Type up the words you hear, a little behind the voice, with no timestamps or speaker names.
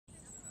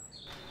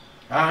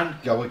And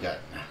go again.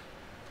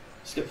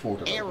 Skip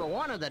forward a little Every bit.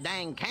 one of the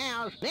dang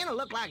cows. Then it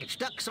looked like it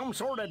stuck some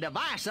sort of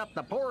device up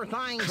the poor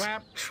thing's...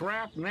 Clap,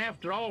 trap, and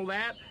after all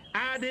that,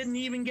 I didn't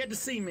even get to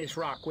see Miss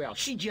Rockwell.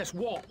 She just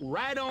walked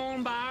right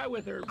on by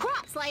with her...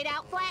 Crops laid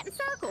out flat in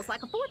circles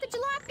like a 4th of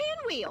July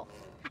pinwheel.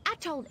 I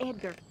told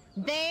Edgar,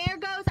 there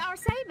goes our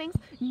savings.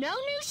 No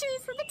new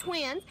shoes for the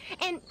twins.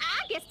 And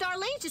I guess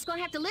Darlene's just going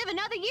to have to live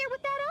another year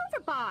with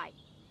that overbite.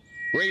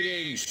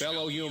 Greetings,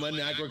 fellow human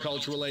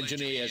agricultural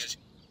engineers.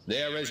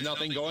 There is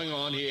nothing going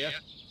on here.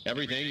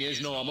 Everything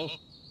is normal.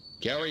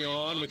 Carry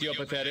on with your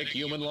pathetic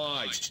human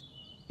lives.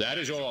 That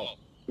is all.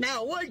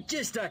 Now, wait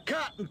just a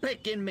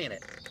cotton-picking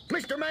minute.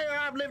 Mr. Mayor,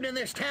 I've lived in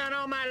this town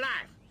all my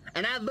life,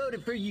 and I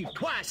voted for you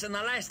twice in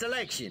the last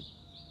election.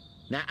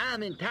 Now,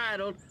 I'm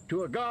entitled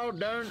to a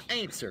gall-darn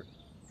answer.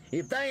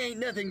 If they ain't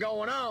nothing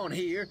going on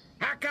here,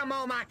 how come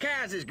all my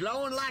cows is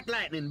glowing like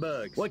lightning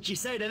bugs? What you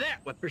say to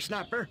that,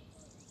 whippersnapper?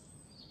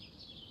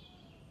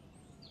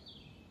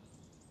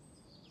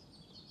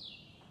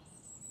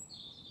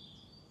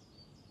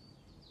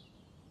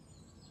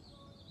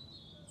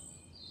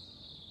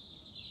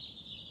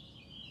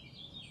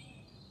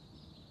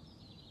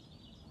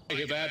 I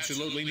have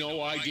absolutely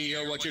no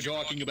idea what you're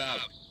talking about.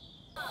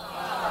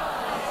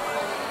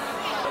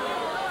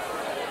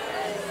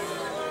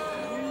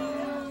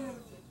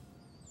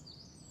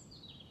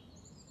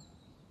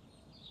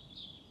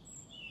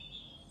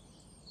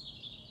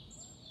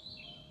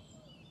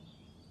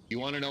 You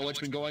want to know what's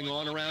been going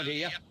on around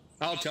here?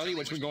 I'll tell you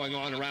what's been going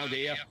on around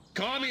here.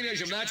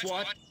 Communism, that's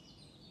what.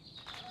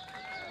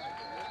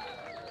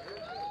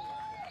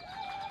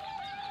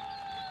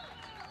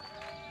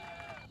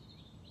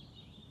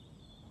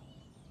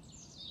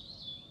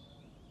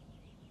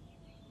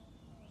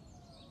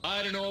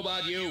 I don't know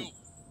about you,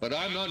 but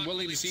I'm not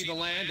willing to see the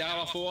land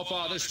our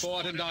forefathers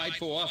fought and died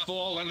for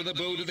fall under the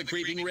boot of the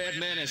creeping red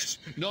menace.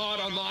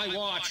 Not on my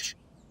watch.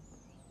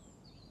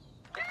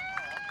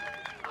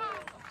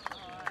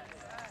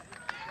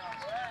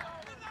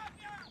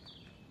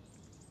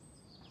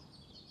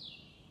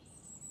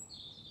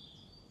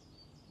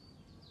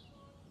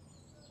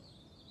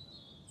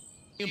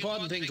 The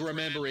important thing to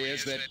remember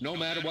is that no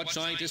matter what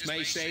scientists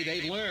may say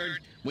they've learned,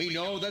 we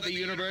know that the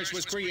universe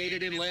was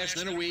created in less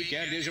than a week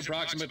and is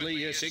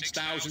approximately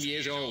 6,000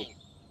 years old.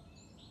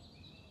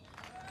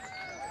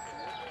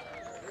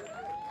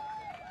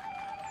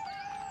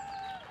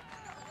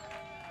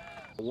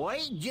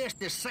 Wait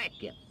just a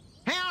second.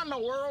 How in the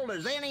world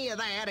does any of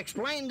that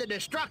explain the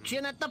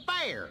destruction at the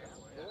fair?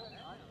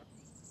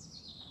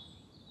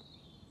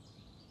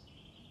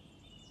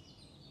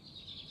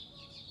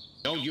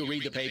 Don't you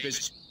read the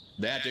papers?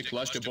 That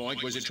cluster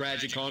point was a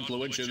tragic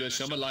confluence of the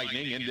summer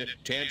lightning and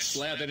tents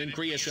slathered in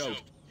creosote.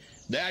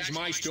 That's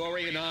my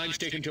story, and I'm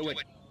sticking to it.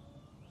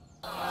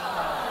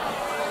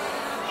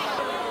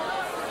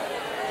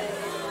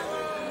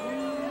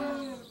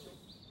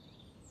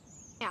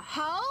 Now,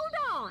 hold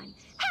on.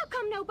 How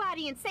come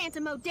nobody in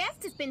Santa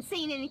Modesta has been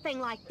seeing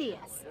anything like this?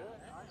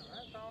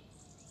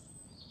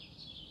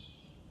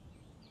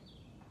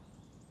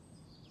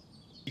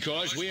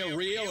 Because we're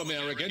real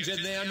Americans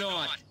and they're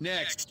not.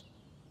 Next.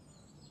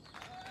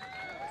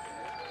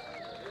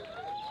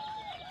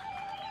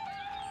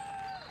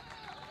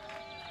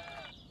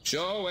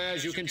 So,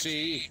 as you can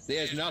see,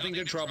 there's nothing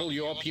to trouble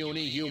your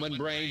puny human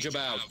brains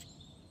about.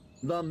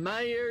 The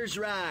mayor's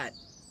right.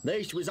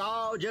 This was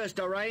all just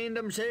a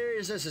random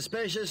series of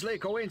suspiciously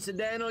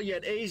coincidental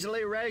yet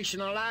easily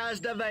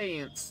rationalized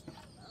events.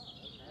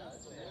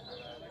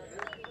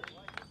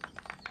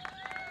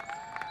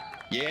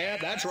 Yeah,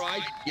 that's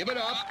right. Give it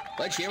up.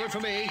 Let's hear it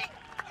for me.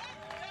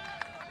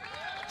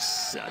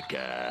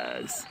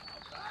 Suckers.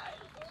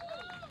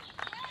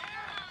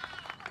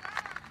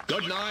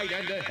 Good night,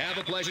 and have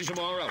a pleasant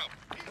tomorrow.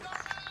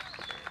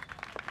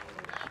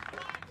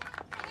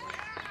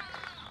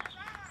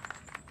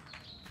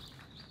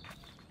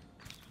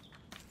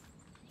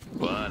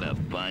 What a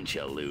bunch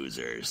of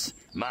losers.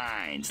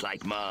 Minds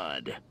like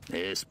mud.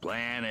 This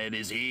planet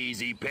is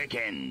easy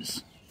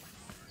pickings.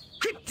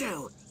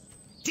 Crypto!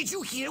 Did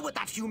you hear what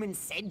that human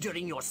said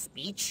during your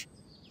speech?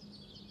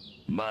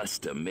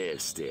 Must have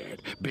missed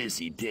it.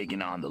 Busy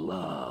digging on the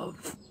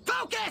love.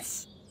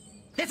 Focus!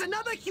 There's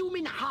another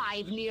human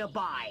hive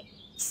nearby.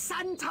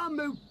 Santa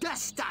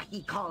Modesta,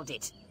 he called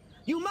it.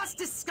 You must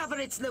discover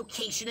its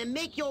location and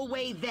make your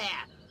way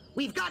there.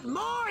 We've got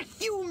more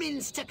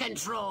humans to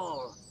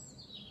control.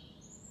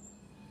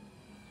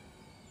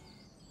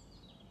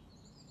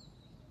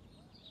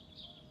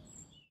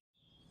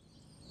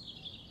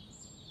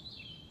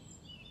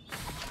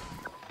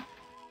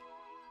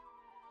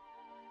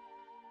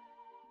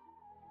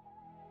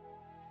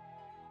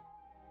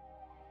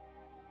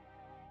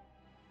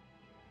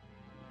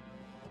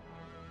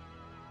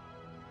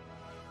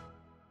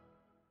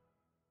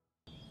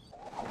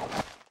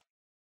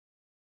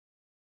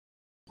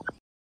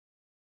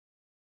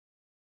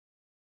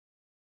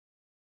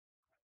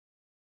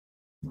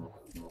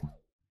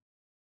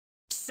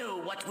 So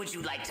what would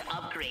you like to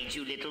upgrade,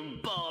 you little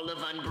ball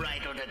of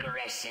unbridled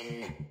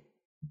aggression?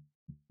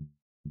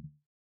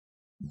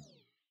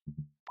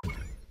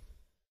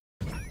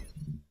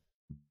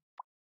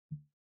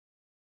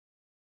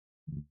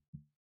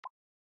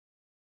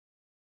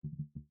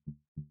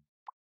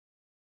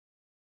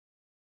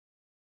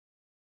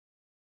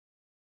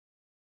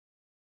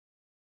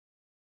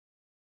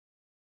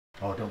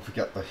 Oh, don't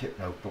forget the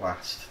Hypno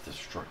Blast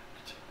Distract.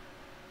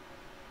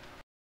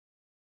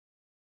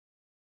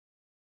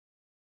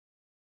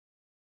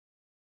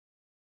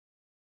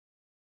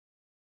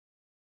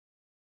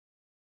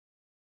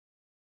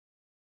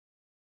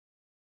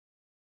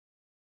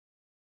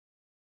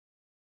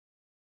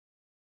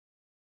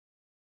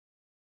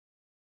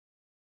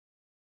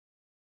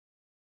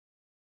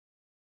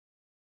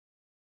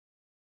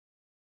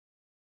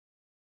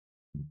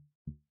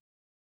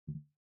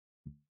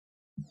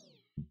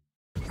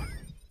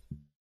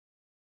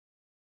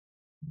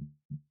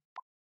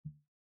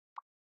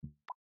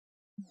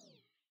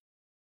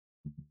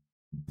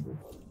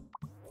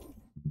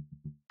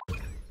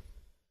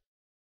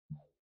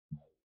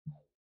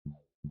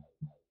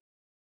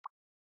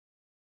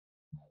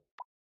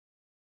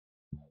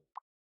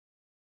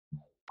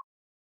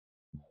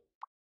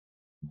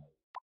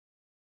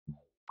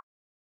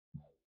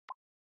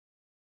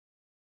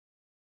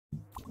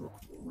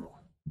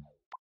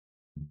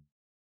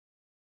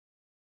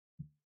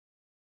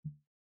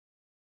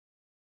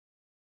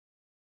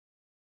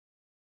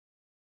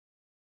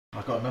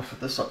 I've got enough of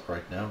this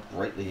upgrade now.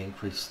 Greatly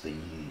increase the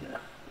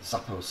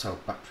Zappo cell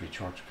battery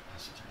charge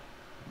capacity.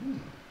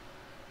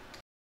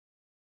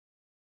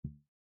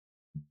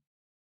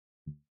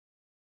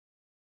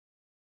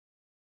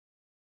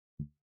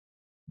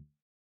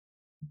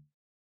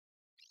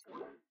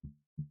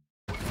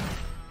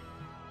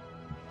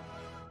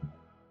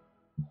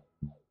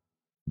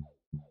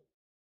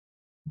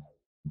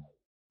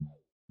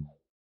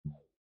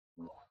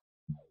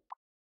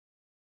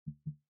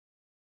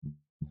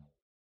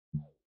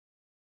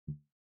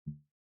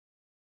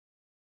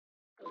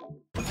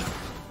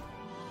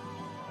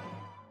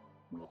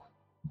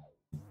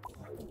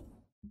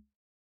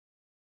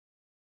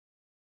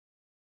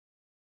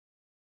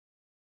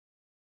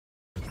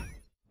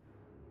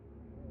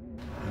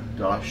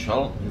 And I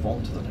shall move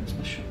on to the next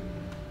mission.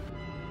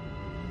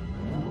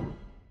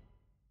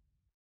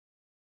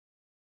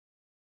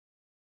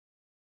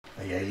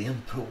 The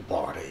alien pool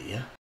party.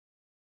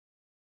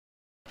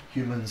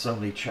 Humans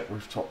only check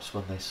rooftops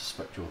when they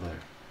suspect you're there.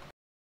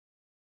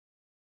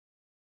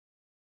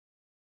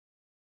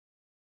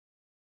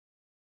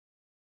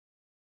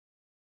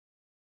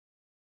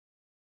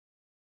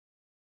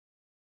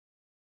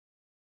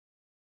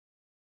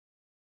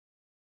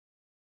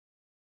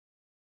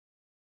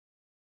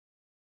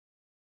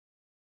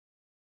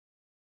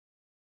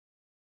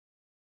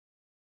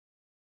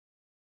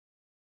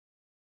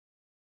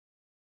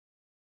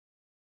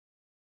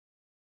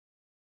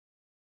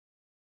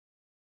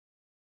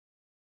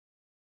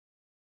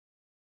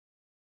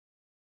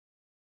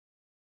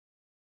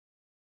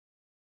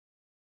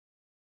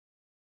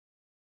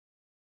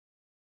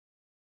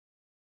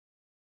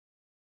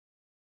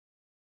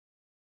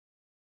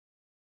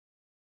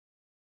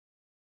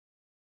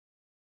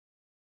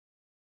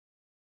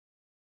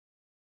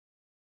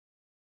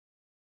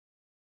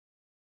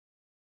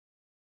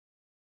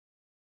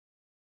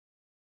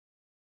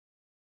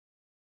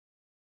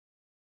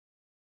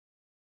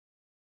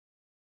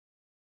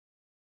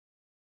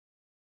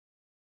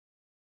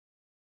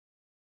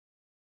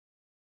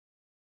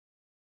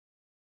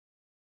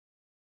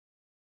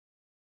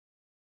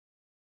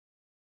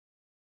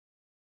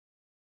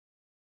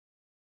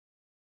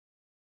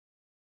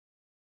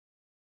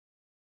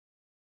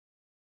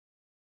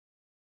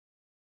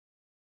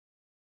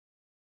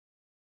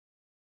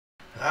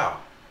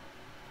 Wow,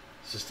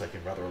 this is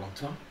taking rather a long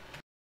time.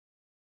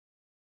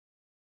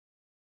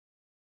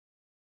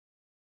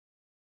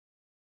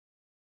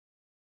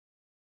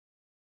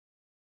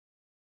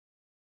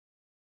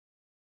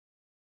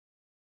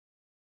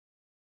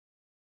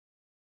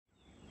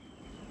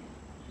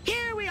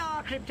 Here we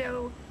are,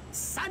 Crypto.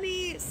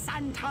 Sunny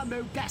Santa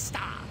Modesta.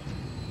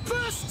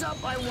 First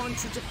up, I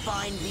want you to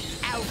find the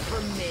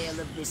alpha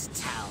male of this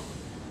town.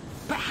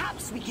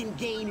 Perhaps we can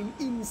gain an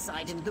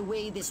insight into the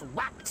way this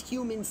whacked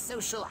human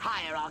social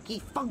hierarchy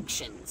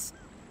functions.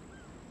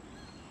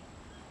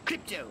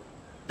 Crypto,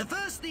 the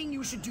first thing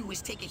you should do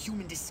is take a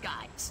human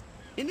disguise.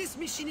 In this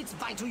mission, it's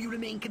vital you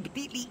remain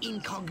completely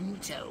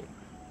incognito.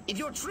 If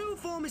your true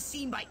form is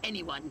seen by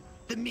anyone,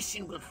 the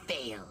mission will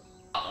fail.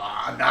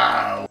 Ah,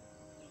 no!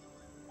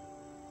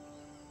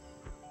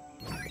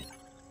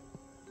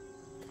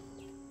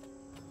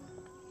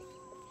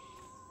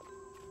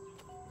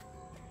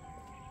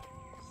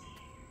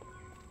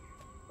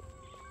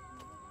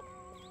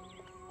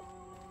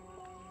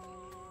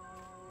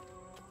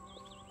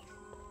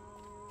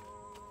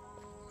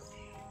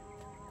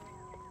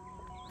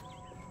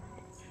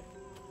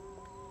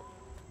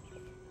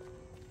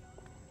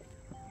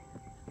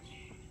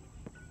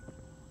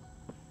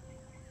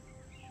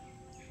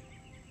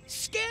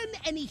 Scan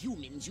any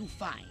humans you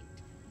find.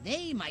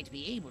 They might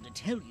be able to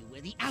tell you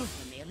where the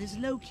alpha male is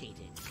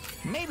located.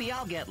 Maybe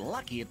I'll get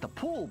lucky at the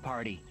pool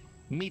party.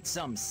 Meet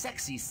some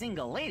sexy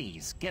single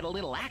ladies, get a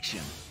little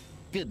action.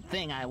 Good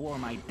thing I wore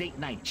my date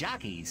night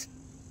jockeys.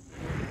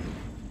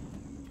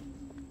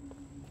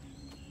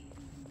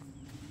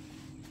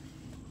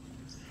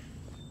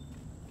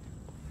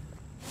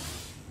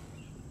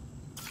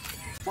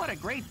 What a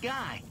great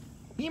guy.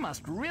 He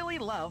must really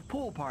love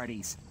pool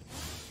parties.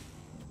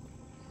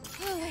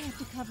 Oh, I have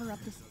to cover up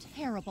this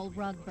terrible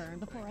rug burn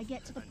before I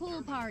get to the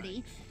pool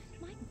party.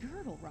 My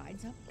girdle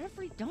rides up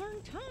every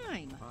darn time.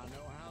 I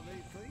know how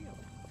they feel.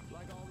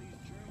 Like all these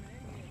German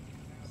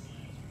idiots.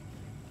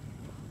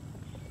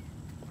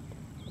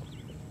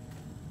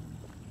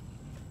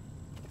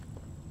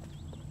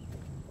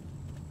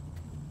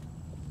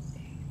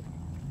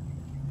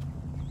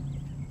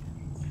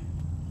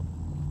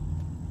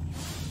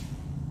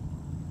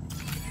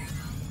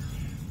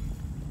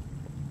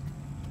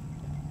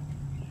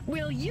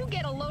 Will you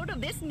get a load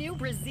of this new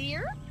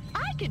brassiere?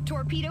 I could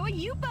torpedo a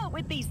U-boat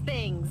with these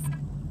things.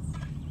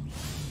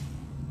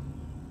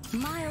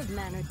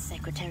 Mild-mannered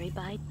secretary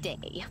by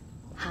day.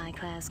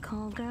 High-class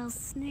call girls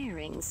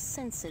snaring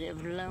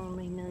sensitive,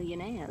 lonely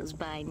millionaires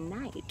by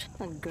night.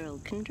 A girl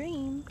can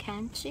dream,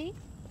 can't she?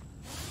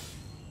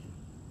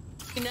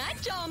 Good night,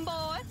 John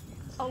boy.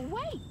 Oh,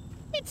 wait.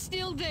 It's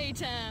still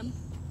daytime.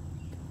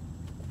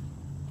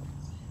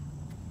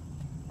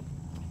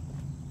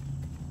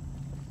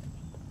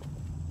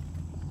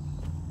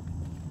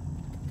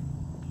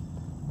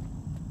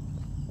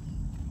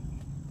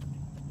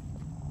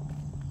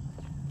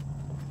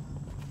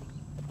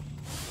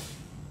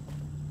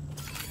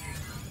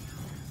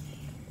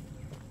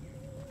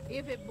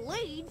 If it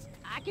bleeds,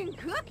 I can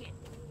cook it.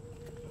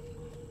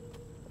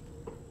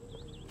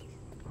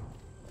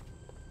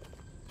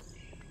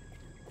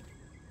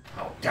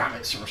 Oh, damn,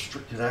 it's a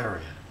restricted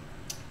area.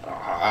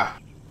 Ah.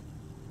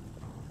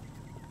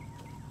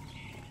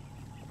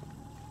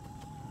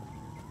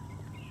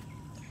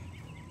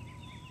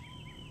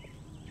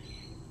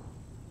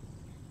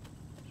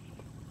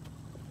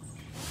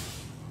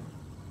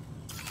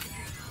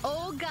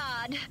 Oh,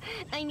 God.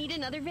 I need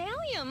another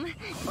Valium.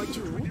 Or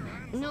 2.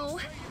 No,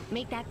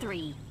 make that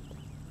 3.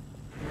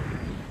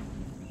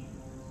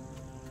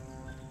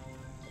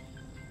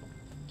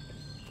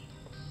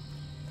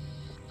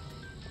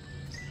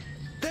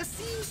 There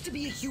seems to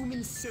be a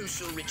human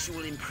social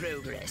ritual in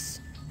progress.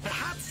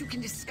 Perhaps you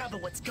can discover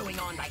what's going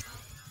on by...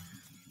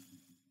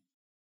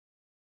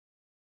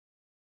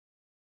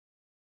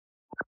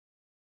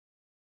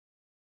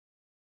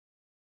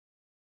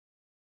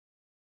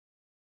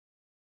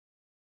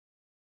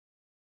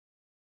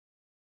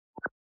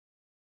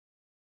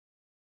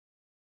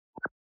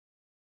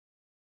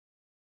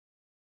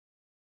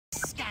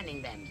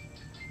 scanning them.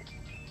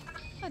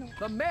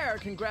 The mayor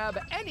can grab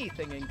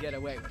anything and get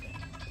away with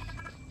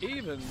it.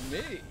 Even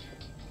me.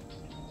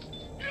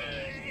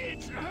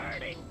 It's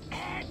hurting.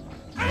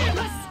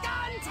 The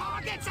scan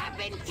targets have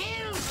been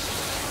killed!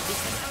 This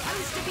is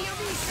supposed to be a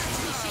research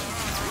mission,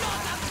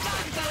 not a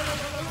gun.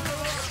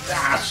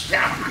 Ah,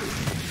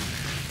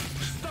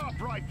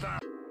 Stop right there,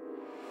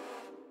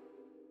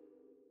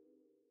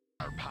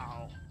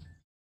 pal.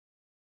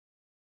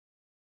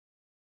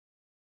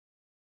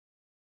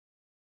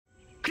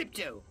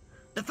 Crypto,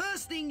 the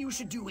first thing you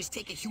should do is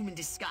take a human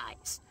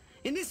disguise.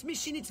 In this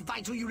mission, it's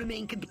vital you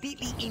remain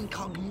completely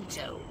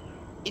incognito.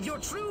 If your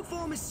true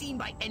form is seen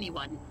by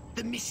anyone,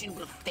 the mission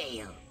will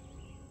fail.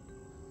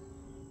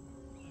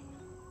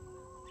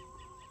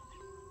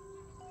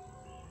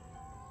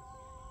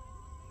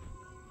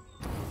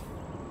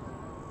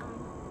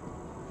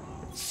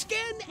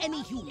 Scan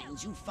any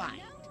humans you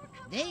find.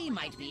 They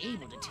might be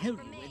able to tell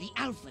you where the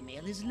alpha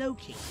male is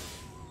located.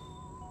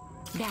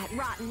 That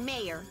rotten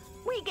mayor.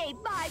 We gave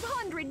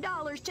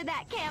 $500 to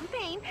that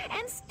campaign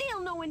and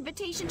still no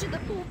invitation to the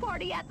pool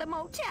party at the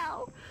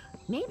motel.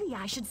 Maybe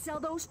I should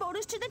sell those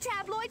photos to the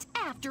tabloids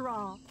after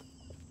all.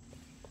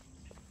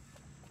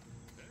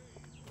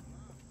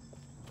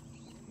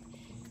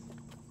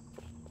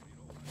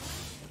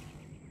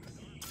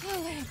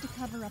 Oh, I have to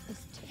cover up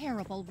this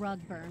terrible rug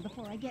burn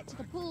before I get to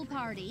the pool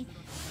party.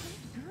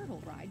 My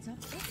girdle rides up.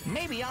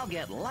 Maybe I'll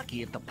get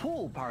lucky at the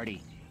pool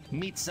party.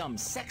 Meet some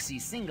sexy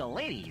single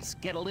ladies,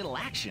 get a little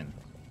action.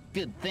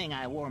 Good thing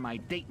I wore my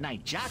date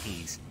night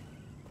jockeys.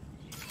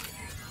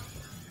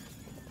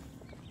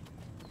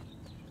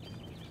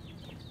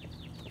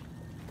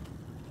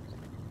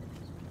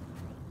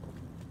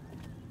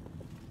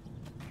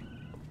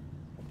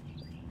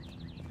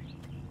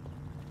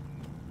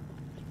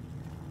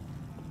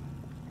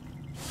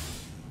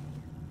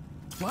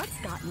 What's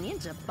gotten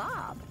into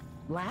Bob?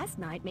 Last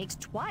night makes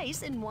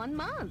twice in 1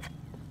 month.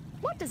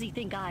 What does he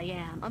think I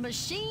am, a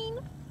machine?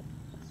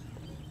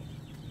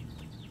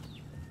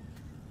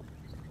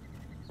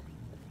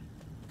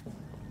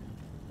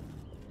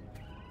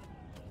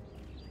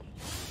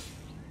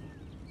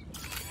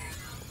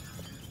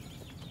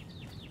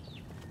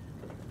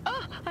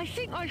 Oh, I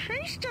think my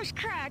face just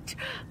cracked.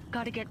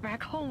 Gotta get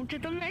back home to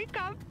the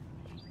makeup.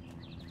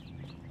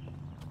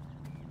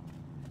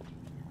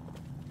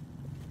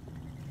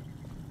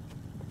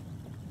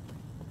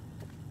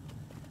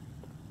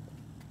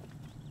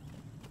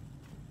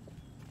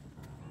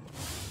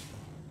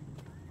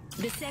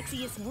 The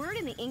sexiest word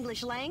in the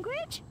English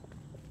language?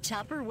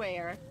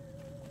 Tupperware.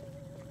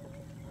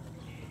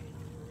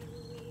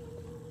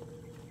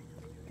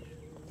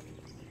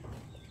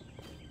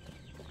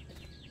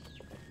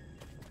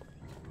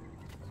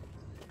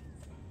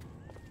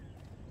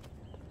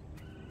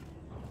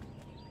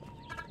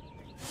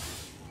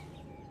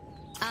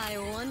 I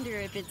wonder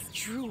if it's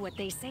true what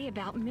they say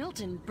about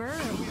Milton Berle.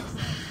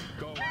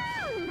 Go.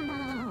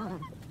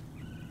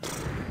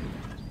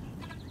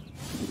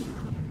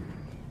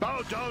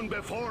 Bow down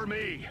before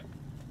me.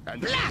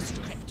 And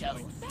Blast, Crypto!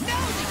 Now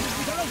that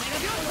you are aware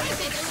of your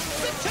presence,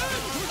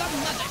 return to the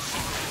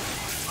mothership!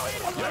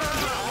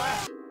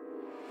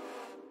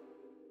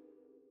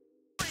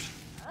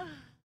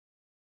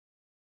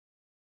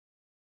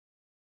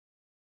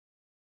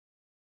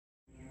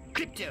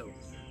 Crypto,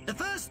 the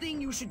first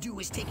thing you should do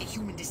is take a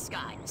human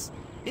disguise.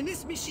 In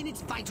this mission,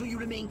 it's vital you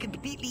remain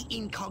completely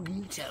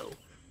incognito.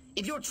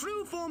 If your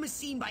true form is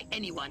seen by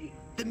anyone,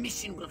 the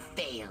mission will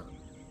fail.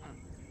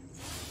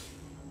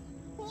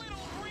 Little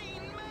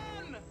green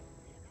men!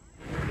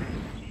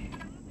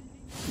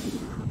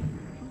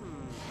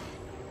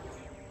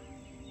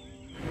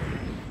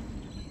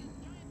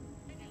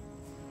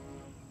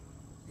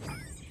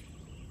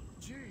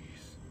 Jeez,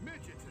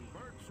 midgets in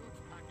bird suits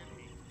packing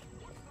heat.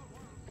 What's the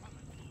world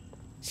coming?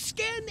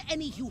 Scan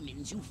any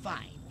humans you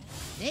find.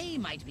 They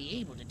might be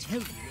able to tell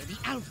you where the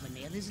alpha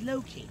male is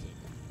located.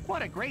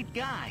 What a great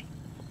guy.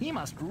 He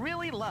must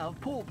really love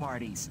pool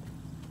parties.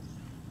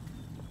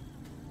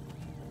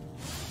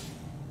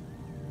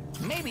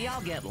 Maybe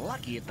I'll get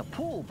lucky at the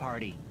pool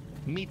party.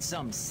 Meet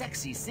some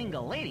sexy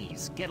single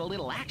ladies, get a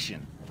little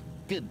action.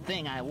 Good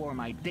thing I wore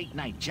my date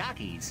night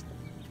jockeys.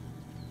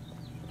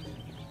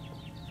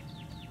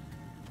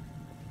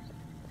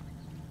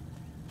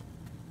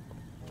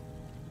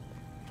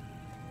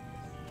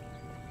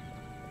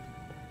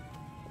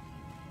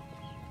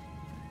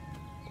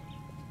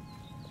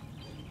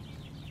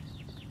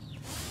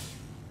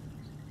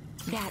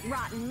 That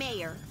rotten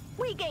mayor.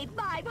 We gave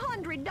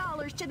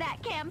 $500 to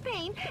that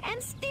campaign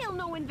and still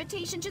no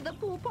invitation to the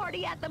pool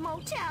party at the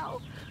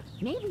motel.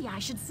 Maybe I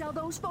should sell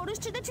those photos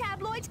to the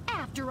tabloids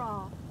after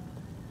all.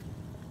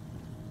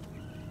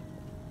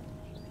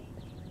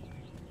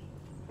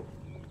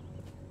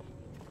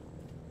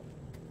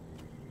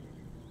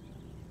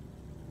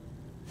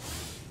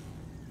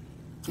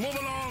 Move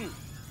along!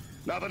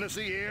 Nothing to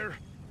see here.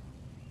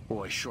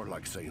 Oh, I sure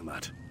like saying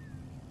that.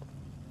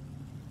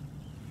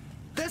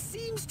 There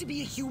seems to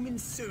be a human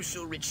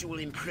social ritual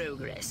in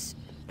progress.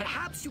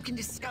 Perhaps you can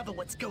discover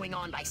what's going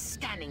on by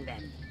scanning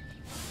them.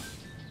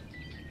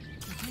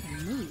 I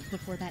better move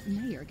before that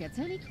mayor gets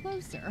any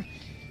closer.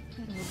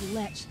 That old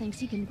lech thinks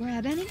he can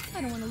grab any.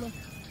 I don't want to look.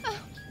 Oh,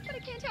 but I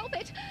can't help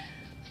it.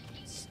 I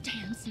can't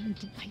stand seeing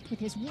Dwight with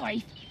his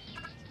wife.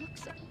 He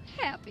looks so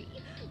happy.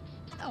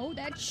 Oh,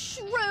 that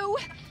shrew!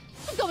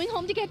 I'm going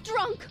home to get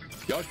drunk.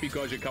 Just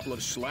because a couple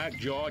of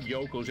slack-jawed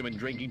yokels have been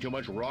drinking too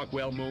much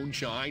Rockwell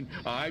moonshine,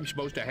 I'm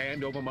supposed to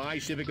hand over my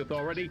civic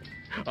authority?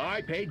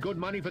 I paid good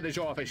money for this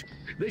office.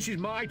 This is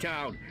my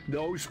town.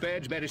 Those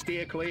feds better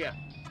steer clear.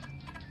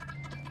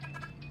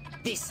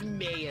 This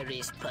mayor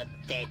is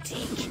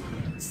pathetic.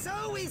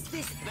 So is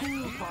this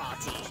pool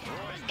party.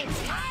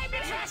 It's time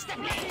to trust the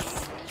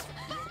place!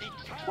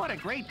 What a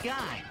great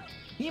guy.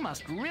 He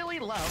must really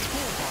love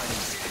pool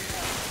parties.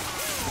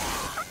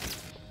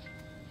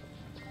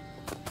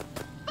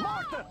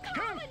 Martha,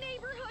 come! The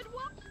neighborhood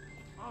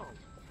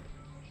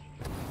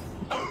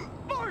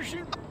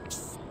Martian!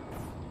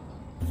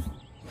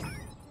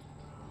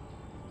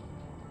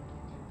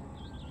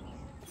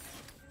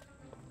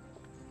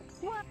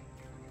 What?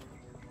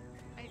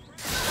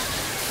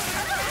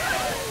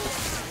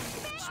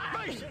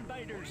 Space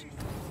invaders!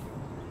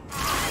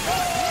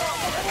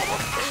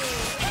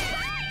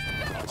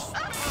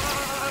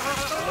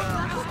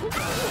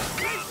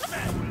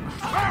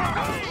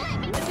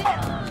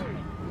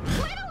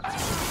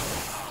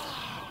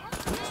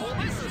 Well,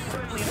 this is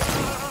certainly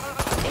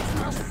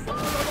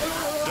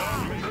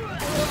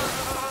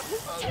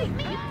Take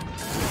me!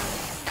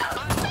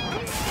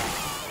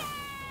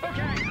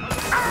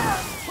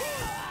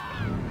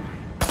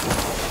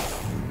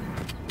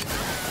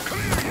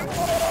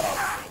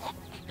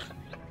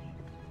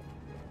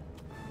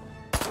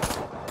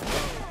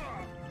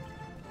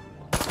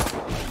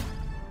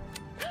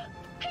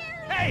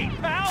 Hey,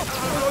 pal!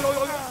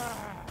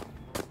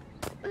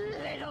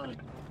 Little...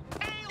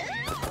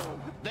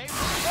 They...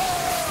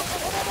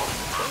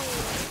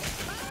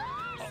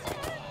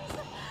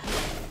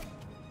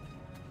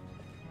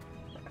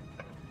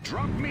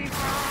 Drop me!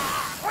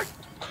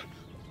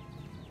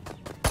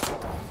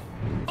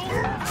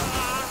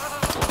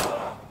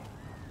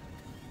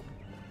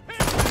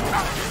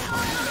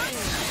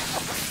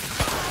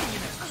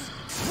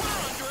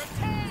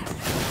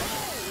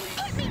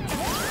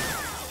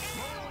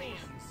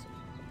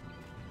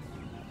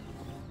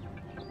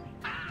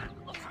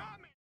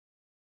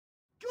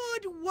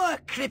 Good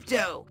work,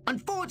 Crypto!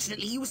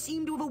 Unfortunately, you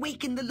seem to have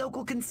awakened the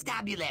local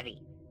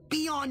constabulary.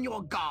 Be on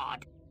your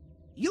guard.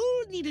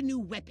 You'll need a new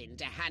weapon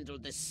to handle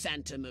the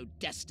Santa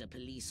Modesta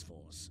police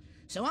force.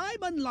 So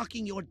I'm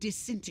unlocking your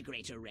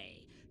disintegrator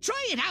ray.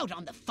 Try it out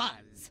on the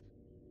fuzz.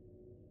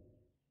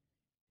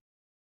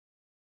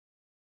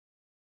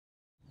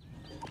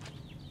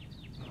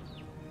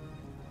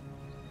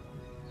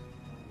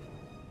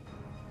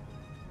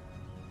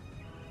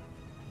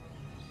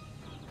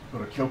 Got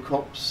to kill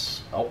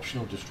cops,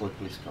 optional destroy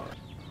police cars.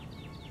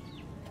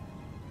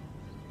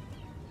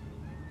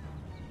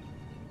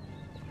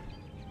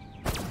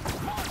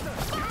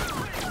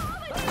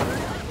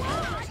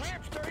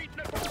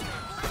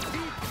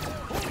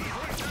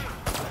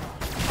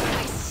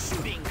 Nice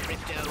shooting,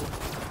 Crypto.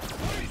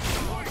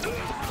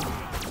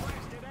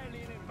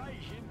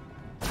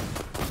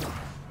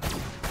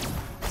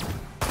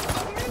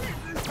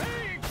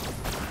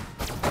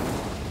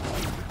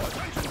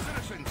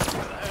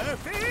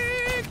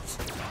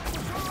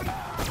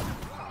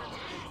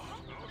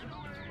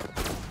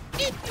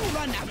 If you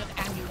run out of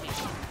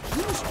ammunition,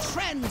 use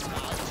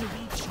Transmog to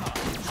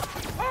recharge.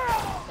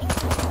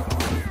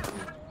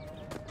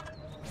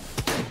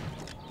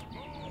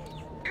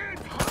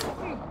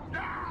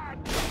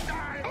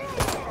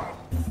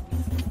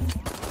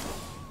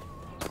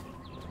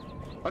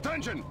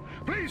 Attention!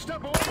 Please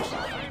step away!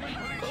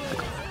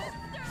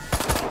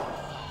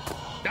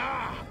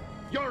 Ah!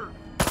 You're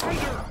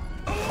under!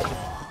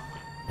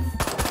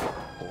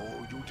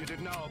 Oh, you did it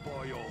now,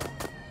 boyo.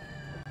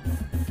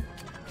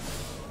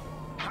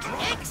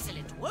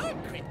 Excellent work,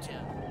 Crypto.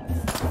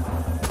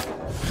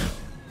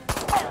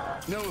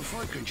 Now, if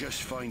I can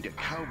just find a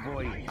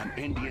cowboy, an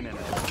Indian, and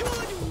a...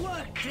 Good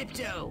work,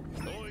 Crypto.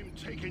 I'm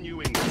taking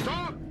you in.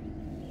 Stop!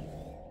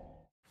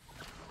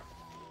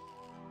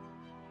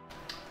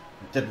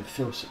 Didn't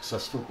feel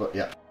successful, but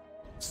yeah.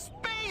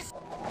 Space!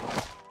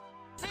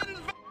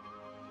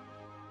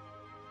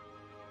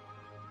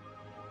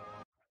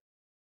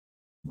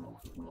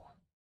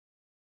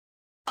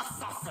 A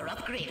saucer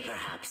upgrade,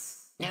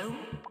 perhaps? No?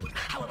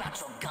 How about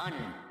your gun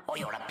or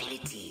your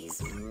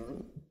abilities?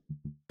 Hmm?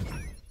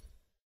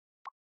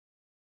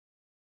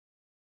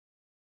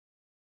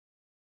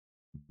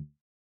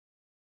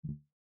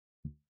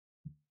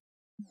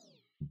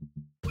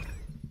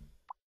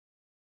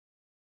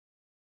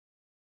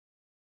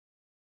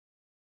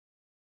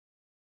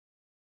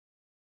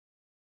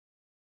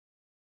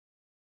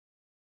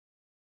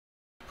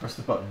 Press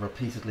the button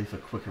repeatedly for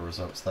quicker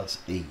results. That's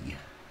E.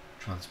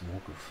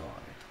 Transmogrify.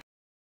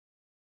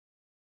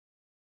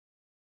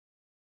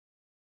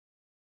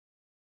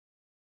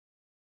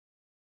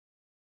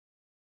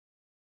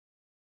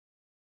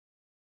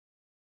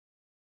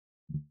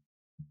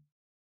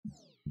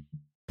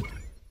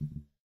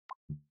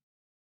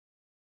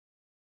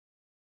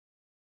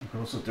 You can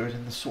also do it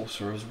in the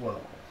saucer as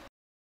well.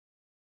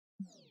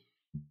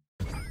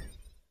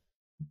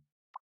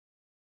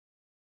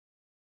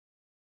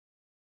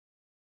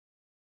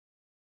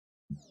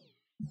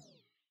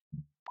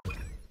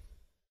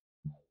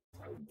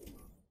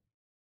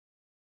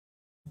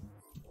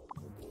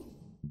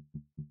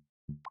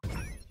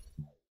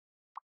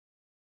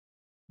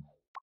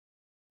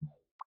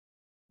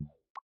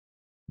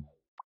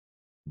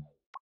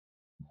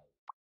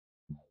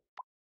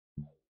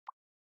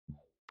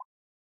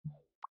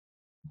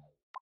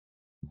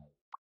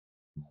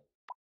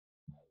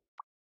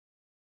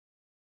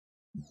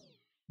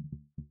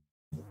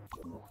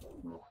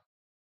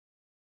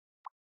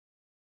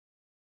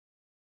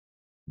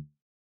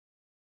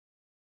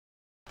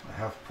 I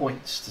have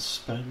points to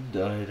spend.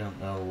 I don't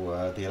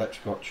know. The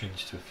electric got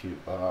changed to a few.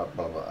 Blah,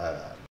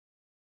 blah,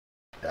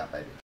 yeah,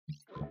 maybe.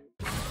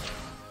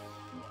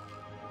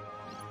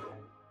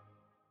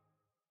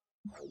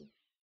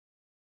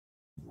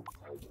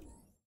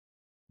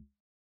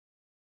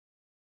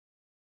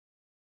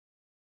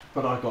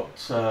 But I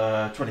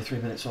got 23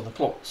 minutes on the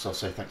clock, so I'll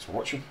say thanks for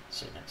watching.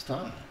 See you next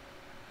time.